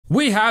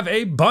We have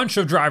a bunch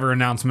of driver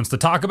announcements to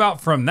talk about,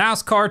 from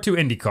NASCAR to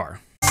IndyCar.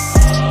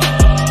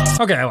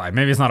 Okay, I lied.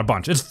 Maybe it's not a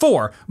bunch. It's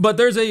 4, but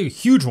there's a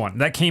huge one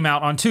that came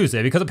out on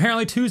Tuesday, because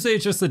apparently Tuesday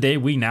is just the day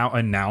we now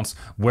announce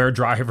where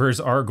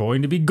drivers are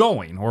going to be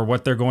going or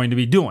what they're going to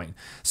be doing.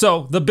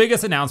 So the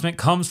biggest announcement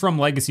comes from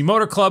Legacy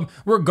Motor Club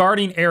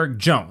regarding Erik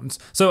Jones.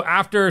 So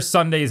after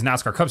Sunday's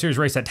NASCAR Cup Series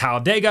race at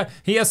Talladega,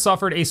 he has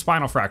suffered a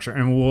spinal fracture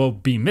and will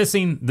be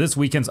missing this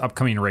weekend's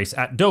upcoming race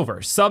at Dover.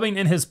 Subbing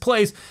in his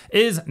place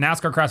is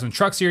NASCAR Craftsman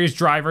Truck Series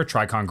driver,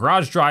 Tricon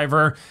Garage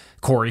driver,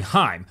 Corey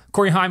Heim.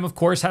 Corey Heim, of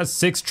course, has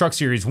 6 Truck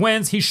Series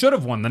wins. He should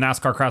have won the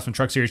NASCAR Craftsman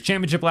Truck Series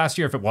Championship last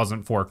year if it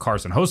wasn't for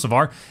Carson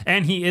Hocevar,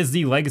 and he is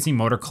the Legacy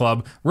Motor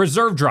Club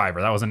reserve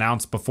driver. That was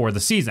announced before the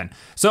season.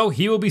 So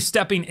he will be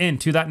stepping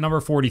into that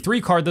number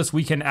 43 car this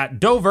weekend at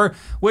Dover,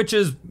 which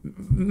is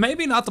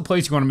maybe not the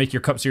place you want to make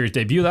your Cup Series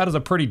debut. That is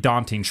a pretty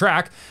daunting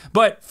track.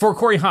 But for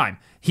Corey Heim,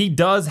 he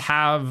does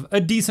have a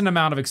decent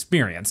amount of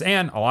experience,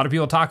 and a lot of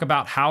people talk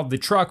about how the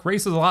truck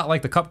races a lot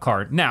like the Cup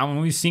car now,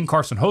 and we've seen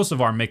Carson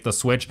Hocevar make the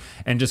switch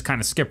and just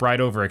kind of skip right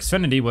over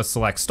Xfinity with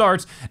select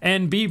starts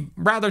and be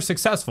rather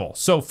successful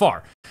so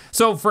far.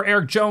 So for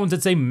Erik Jones,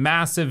 it's a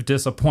massive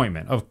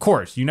disappointment. Of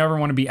course, you never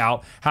want to be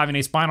out having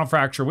a spinal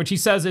fracture, which he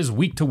says is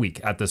week to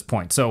week at this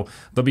point. So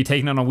they'll be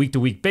taking it on a week to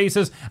week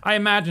basis. I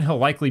imagine he'll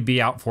likely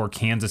be out for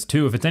Kansas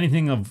too. If it's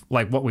anything of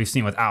like what we've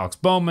seen with Alex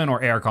Bowman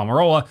or Eric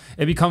Almirola,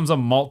 it becomes a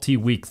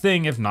multi-week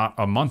thing, if not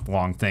a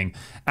month-long thing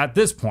at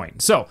this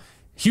point. So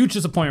huge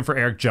disappointment for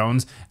Erik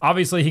Jones.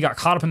 Obviously, he got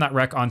caught up in that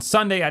wreck on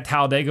Sunday at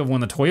Talladega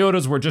when the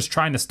Toyotas were just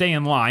trying to stay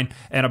in line,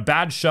 and a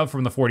bad shove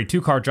from the 42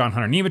 car, John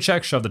Hunter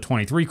Nemechek, shoved the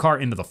 23 car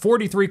into the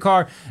 43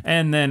 car,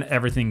 and then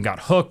everything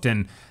got hooked,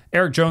 and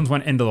Erik Jones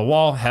went into the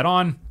wall head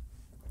on.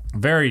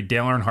 Very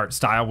Dale Earnhardt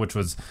style, which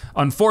was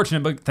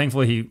unfortunate, but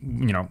thankfully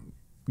he,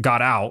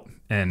 got out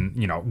and,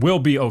 will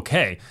be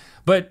okay.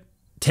 But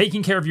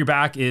taking care of your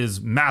back is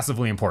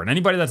massively important.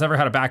 Anybody that's ever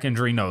had a back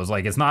injury knows,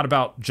 like, it's not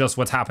about just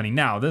what's happening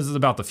now. This is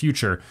about the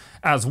future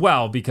as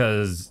well,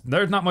 because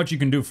there's not much you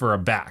can do for a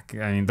back.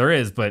 I mean, there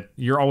is, but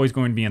you're always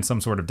going to be in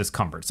some sort of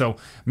discomfort. So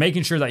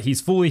making sure that he's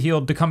fully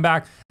healed to come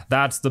back,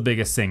 that's the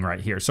biggest thing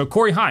right here. So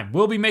Corey Heim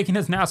will be making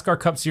his NASCAR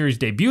Cup Series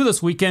debut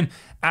this weekend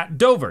at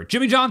Dover.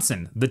 Jimmy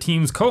Johnson, the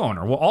team's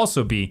co-owner, will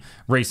also be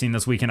racing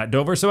this weekend at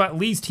Dover. So at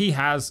least he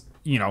has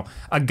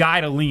a guy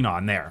to lean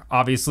on there.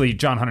 Obviously,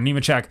 John Hunter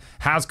Nemechek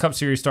has Cup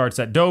Series starts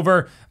at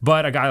Dover,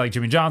 but a guy like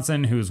Jimmy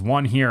Johnson, who's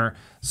won here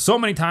so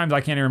many times, I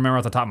can't even remember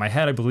off the top of my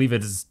head. I believe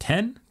it is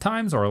 10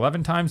 times or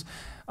 11 times.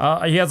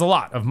 He has a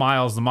lot of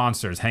Miles the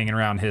Monsters hanging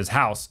around his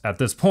house at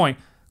this point.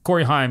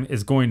 Corey Heim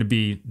is going to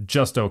be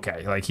just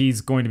okay. Like,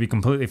 he's going to be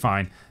completely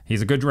fine.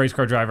 He's a good race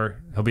car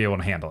driver. He'll be able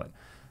to handle it.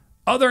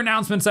 Other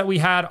announcements that we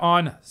had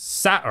on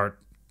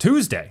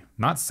Tuesday,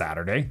 not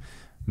Saturday.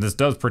 This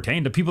does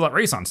pertain to people that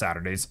race on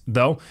Saturdays,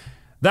 though.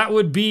 That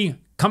would be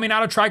coming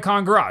out of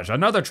Tricon Garage,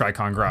 another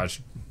Tricon Garage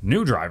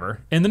new driver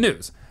in the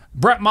news.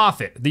 Brett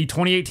Moffitt, the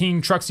 2018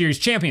 Truck Series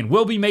champion,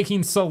 will be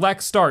making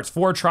select starts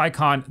for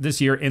Tricon this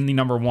year in the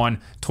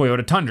 #1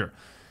 Toyota Tundra.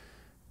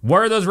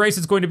 Where are those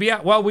races going to be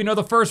at? Well, we know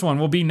the first one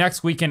will be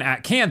next weekend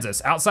at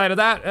Kansas. Outside of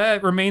that,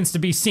 it remains to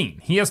be seen.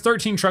 He has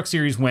 13 Truck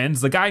Series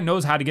wins. The guy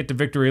knows how to get to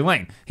victory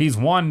lane. He's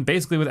won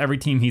basically with every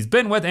team he's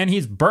been with, and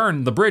he's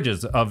burned the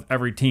bridges of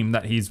every team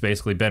that he's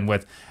basically been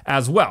with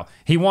as well.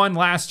 He won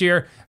last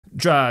year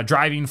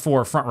driving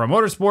for Front Row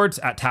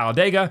Motorsports at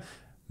Talladega.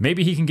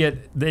 Maybe he can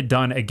get it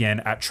done again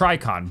at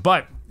Tricon,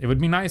 but it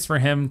would be nice for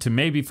him to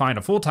maybe find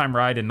a full-time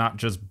ride and not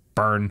just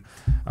burn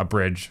a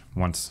bridge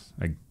once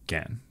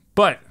again.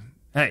 But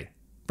hey,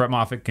 Brett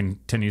Moffitt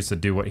continues to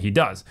do what he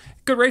does.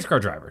 Good race car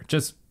driver,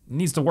 just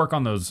needs to work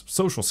on those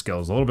social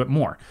skills a little bit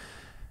more.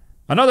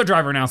 Another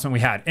driver announcement we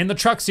had in the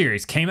Truck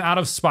Series came out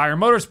of Spire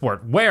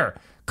Motorsport, where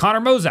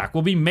Connor Mozak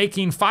will be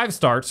making 5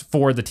 starts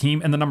for the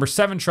team in the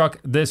 #7 truck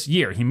this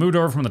year. He moved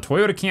over from the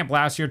Toyota camp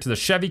last year to the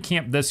Chevy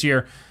camp this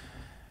year.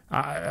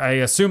 I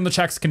assume the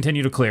checks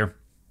continue to clear.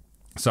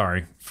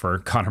 Sorry for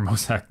Connor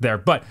Mozak there,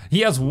 but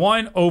he has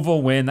one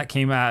oval win that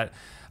came at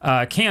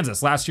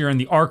Kansas last year in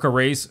the ARCA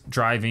race,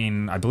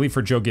 driving, I believe,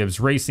 for Joe Gibbs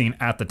Racing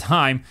at the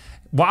time.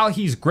 While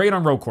he's great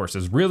on road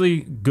courses,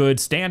 really good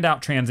standout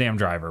Trans Am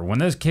driver, when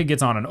this kid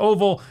gets on an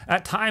oval,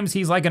 at times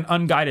he's like an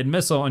unguided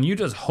missile, and you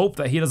just hope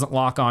that he doesn't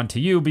lock on to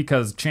you,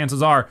 because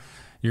chances are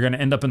you're going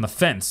to end up in the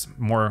fence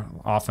more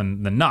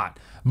often than not.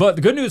 But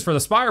the good news for the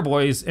Spire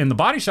boys in the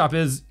body shop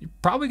is you're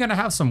probably going to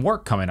have some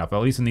work coming up, at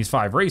least in these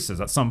 5 races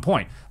at some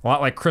point. A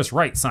lot like Chris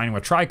Wright signing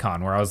with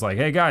Tricon, where I was like,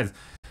 hey guys,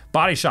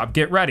 body shop,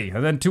 get ready.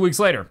 And then 2 weeks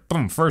later,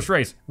 boom, first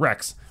race,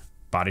 wrecks.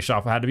 Body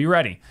shop had to be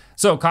ready.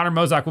 So Connor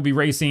Mozak will be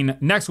racing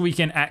next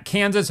weekend at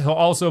Kansas. He'll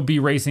also be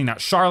racing at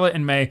Charlotte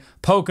in May,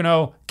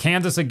 Pocono,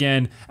 Kansas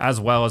again, as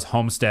well as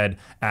Homestead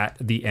at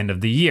the end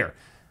of the year.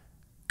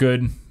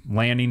 Good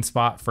landing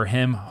spot for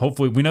him.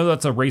 Hopefully, we know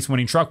that's a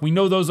race-winning truck. We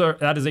know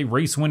that is a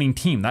race-winning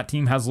team. That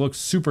team has looked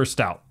super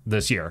stout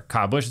this year.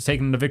 Kyle Busch has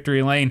taken them to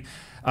victory lane.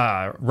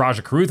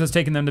 Raja Caruth has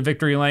taken them to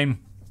victory lane.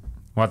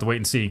 We'll have to wait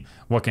and see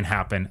what can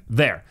happen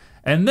there.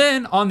 And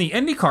then on the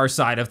IndyCar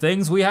side of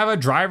things, we have a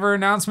driver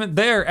announcement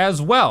there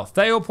as well.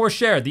 Theo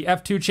Pourchaire, the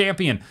F2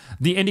 champion,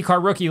 the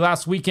IndyCar rookie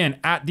last weekend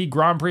at the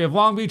Grand Prix of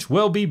Long Beach,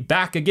 will be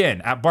back again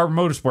at Barber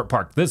Motorsport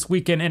Park this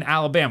weekend in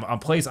Alabama, a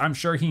place I'm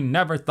sure he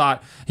never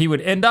thought he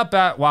would end up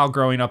at while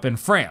growing up in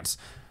France.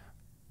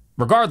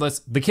 Regardless,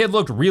 the kid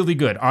looked really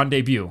good on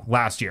debut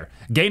last year.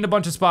 Gained a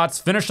bunch of spots,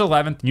 finished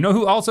 11th. You know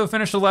who also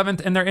finished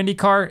 11th in their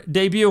IndyCar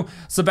debut?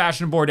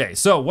 Sebastian Bourdais.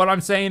 So what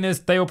I'm saying is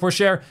Theo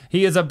Pourchaire,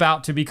 he is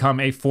about to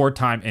become a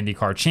 4-time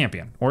IndyCar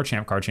champion, or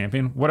Champ Car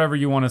champion, whatever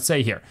you want to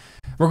say here.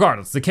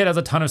 Regardless, the kid has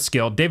a ton of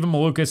skill. David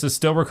Malukas is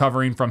still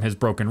recovering from his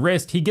broken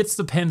wrist. He gets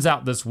the pins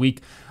out this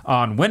week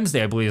on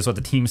Wednesday, I believe is what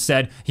the team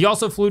said. He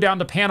also flew down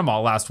to Panama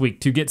last week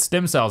to get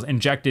stem cells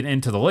injected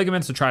into the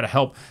ligaments to try to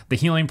help the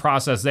healing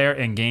process there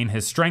and gain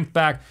his strength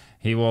back.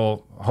 He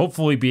will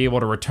hopefully be able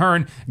to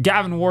return.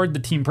 Gavin Ward, the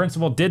team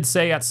principal, did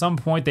say at some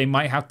point they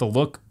might have to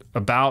look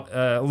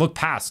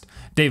past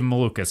David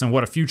Malukas and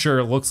what a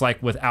future looks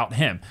like without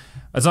him.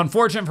 It's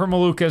unfortunate for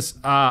Malukas.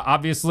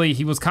 Obviously,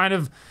 he was kind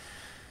of,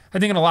 I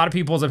think in a lot of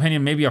people's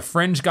opinion, maybe a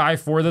fringe guy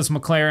for this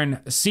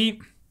McLaren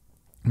seat.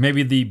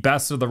 Maybe the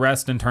best of the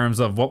rest in terms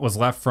of what was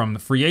left from the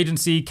free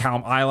agency.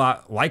 Callum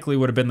Ilott likely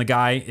would have been the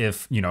guy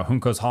if,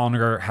 Juncos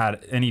Hollinger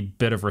had any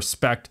bit of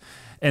respect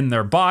in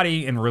their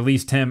body and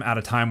released him at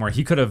a time where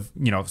he could have,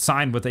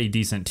 signed with a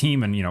decent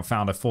team and,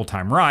 found a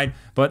full-time ride,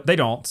 but they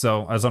don't.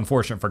 So as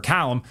unfortunate for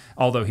Callum,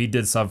 although he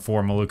did sub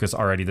for Malukas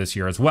already this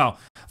year as well.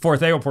 For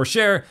Theo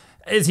Pourchaire,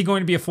 is he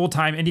going to be a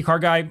full-time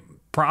IndyCar guy?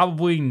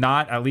 Probably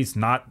not, at least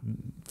not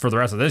for the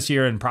rest of this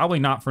year, and probably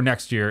not for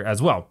next year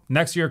as well.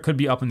 Next year could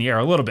be up in the air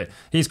a little bit.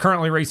 He's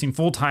currently racing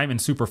full-time in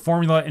Super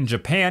Formula in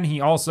Japan.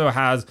 He also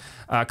has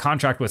a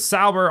contract with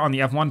Sauber on the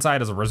F1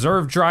 side as a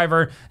reserve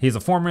driver. He's a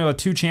Formula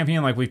 2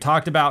 champion like we've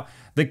talked about.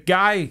 The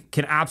guy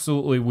can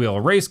absolutely wheel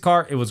a race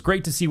car. It was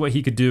great to see what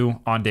he could do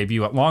on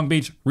debut at Long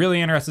Beach.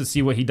 Really interested to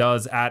see what he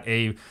does at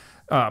a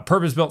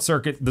purpose-built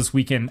circuit this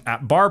weekend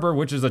at Barber,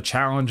 which is a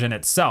challenge in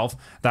itself,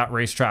 that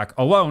racetrack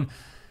alone.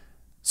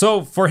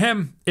 So for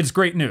him, it's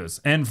great news.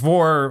 And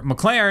for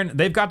McLaren,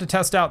 they've got to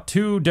test out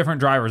 2 different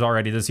drivers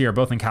already this year,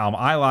 both in Callum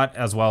Ilott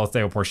as well as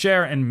Theo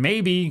Pourchaire, and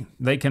maybe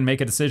they can make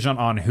a decision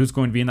on who's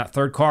going to be in that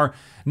third car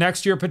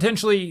next year.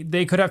 Potentially,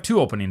 they could have 2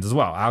 openings as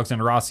well.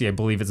 Alexander Rossi, I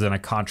believe, is in a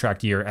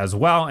contract year as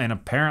well, and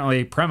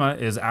apparently Prema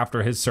is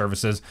after his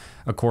services,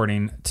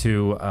 according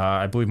to,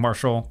 I believe,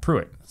 Marshall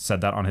Pruitt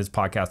said that on his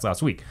podcast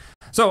last week.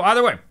 So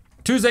either way,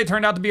 Tuesday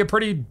turned out to be a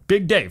pretty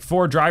big day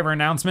for driver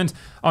announcements.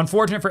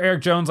 Unfortunate for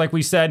Erik Jones, like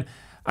we said.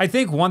 I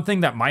think one thing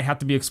that might have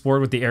to be explored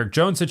with the Erik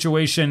Jones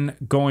situation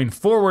going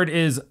forward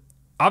is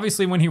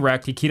obviously when he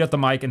wrecked, he keyed up the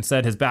mic and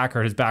said his back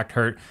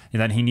hurt,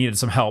 and that he needed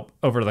some help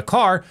over to the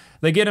car.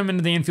 They get him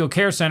into the infield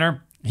care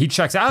center. He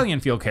checks out of the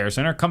infield care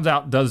center, comes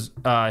out, does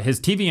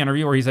his TV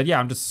interview where he said, yeah,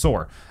 I'm just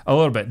sore a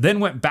little bit. Then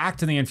went back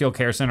to the infield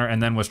care center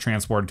and then was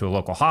transported to a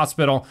local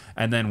hospital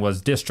and then was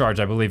discharged,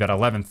 I believe, at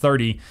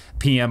 11:30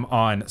 p.m.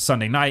 on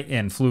Sunday night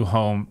and flew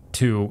home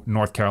to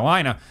North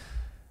Carolina.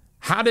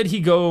 How did he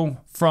go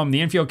from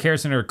the infield care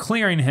center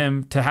clearing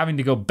him to having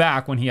to go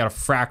back when he had a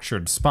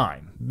fractured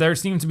spine? There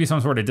seems to be some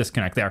sort of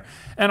disconnect there.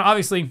 And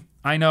obviously,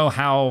 I know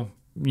how,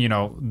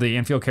 the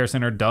infield care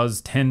center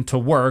does tend to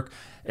work.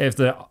 If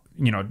the,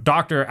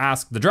 doctor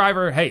asks the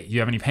driver, hey, you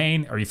have any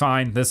pain? Are you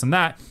fine? This and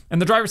that.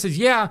 And the driver says,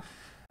 yeah,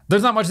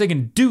 there's not much they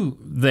can do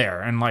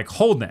there and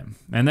hold them.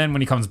 And then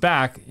when he comes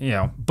back,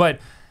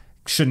 but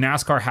should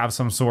NASCAR have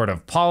some sort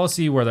of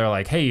policy where they're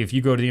like, hey, if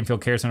you go to the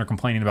infield care center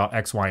complaining about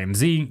X, Y, and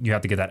Z, you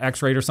have to get that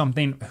X-rayed or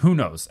something? Who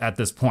knows at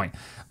this point?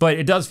 But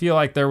it does feel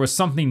like there was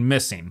something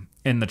missing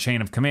in the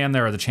chain of command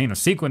there, or the chain of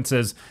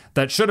sequences,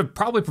 that should have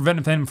probably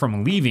prevented him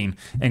from leaving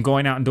and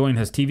going out and doing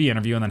his TV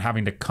interview and then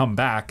having to come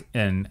back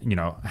and,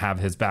 have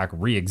his back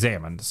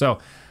re-examined. So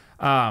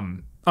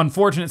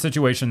unfortunate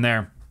situation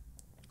there.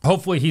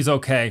 Hopefully he's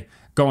okay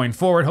going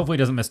forward. Hopefully he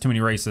doesn't miss too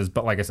many races.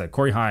 But like I said,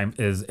 Corey Heim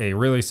is a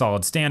really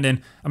solid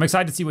stand-in. I'm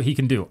excited to see what he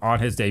can do on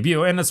his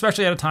debut, and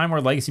especially at a time where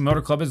Legacy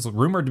Motor Club is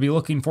rumored to be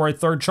looking for a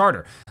 3rd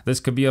charter. This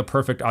could be a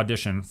perfect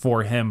audition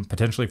for him,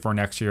 potentially for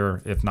next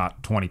year, if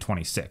not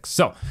 2026.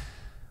 So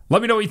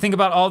let me know what you think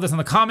about all of this in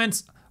the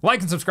comments.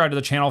 Like and subscribe to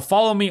the channel.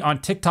 Follow me on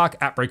TikTok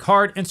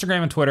 @BreakHard,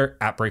 Instagram and Twitter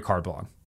 @BreakHardBlog.